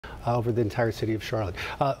over the entire city of Charlotte.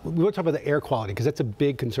 We want to talk about the air quality because that's a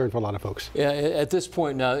big concern for a lot of folks. Yeah, at this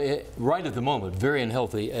point now, right at the moment, very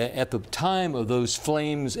unhealthy. At the time of those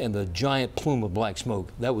flames and the giant plume of black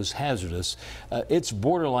smoke, that was hazardous. It's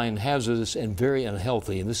borderline hazardous and very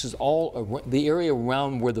unhealthy. And this is all the area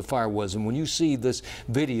around where the fire was. And when you see this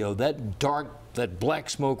video, that black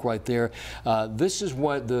smoke right there, this is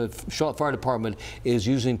what the Charlotte Fire Department is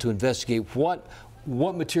using to investigate what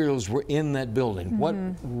materials were in that building,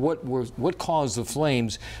 what caused the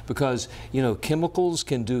flames, because chemicals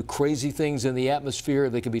can do crazy things in the atmosphere.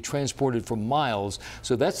 They can be transported for miles.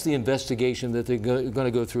 So that's the investigation that they're going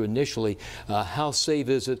to go through initially. How safe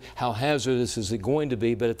is it? How hazardous is it going to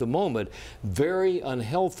be? But at the moment, very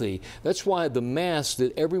unhealthy. That's why the mask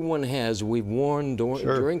that everyone has, we've worn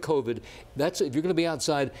during COVID, that's if you're going to be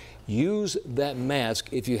outside, use that mask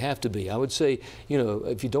if you have to be. I would say,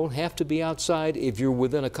 if you don't have to be outside, if you're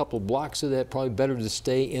within a couple blocks of that, probably better to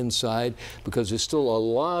stay inside, because there's still a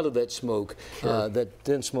lot of that smoke, that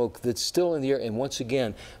dense smoke that's still in the air. And once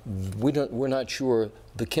again, we're not sure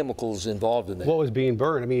the chemicals involved in that. What was being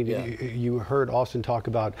burned? I mean, you heard Austin talk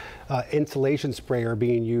about insulation sprayer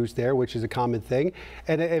being used there, which is a common thing.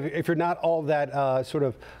 And if you're not all that sort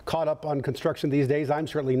of caught up on construction these days, I'm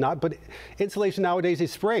certainly not, but insulation nowadays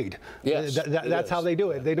is sprayed. Yes, that's how they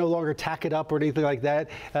do it. They no longer tack it up or anything like that.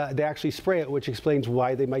 They actually spray it, which explains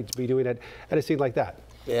why they might be doing it at a scene like that.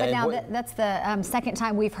 Yeah, but now that's the second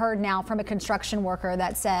time we've heard now from a construction worker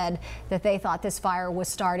that said that they thought this fire was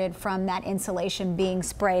started from that insulation being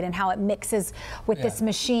sprayed and how it mixes with this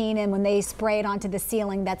machine, and when they spray it onto the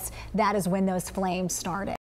ceiling, that is when those flames started.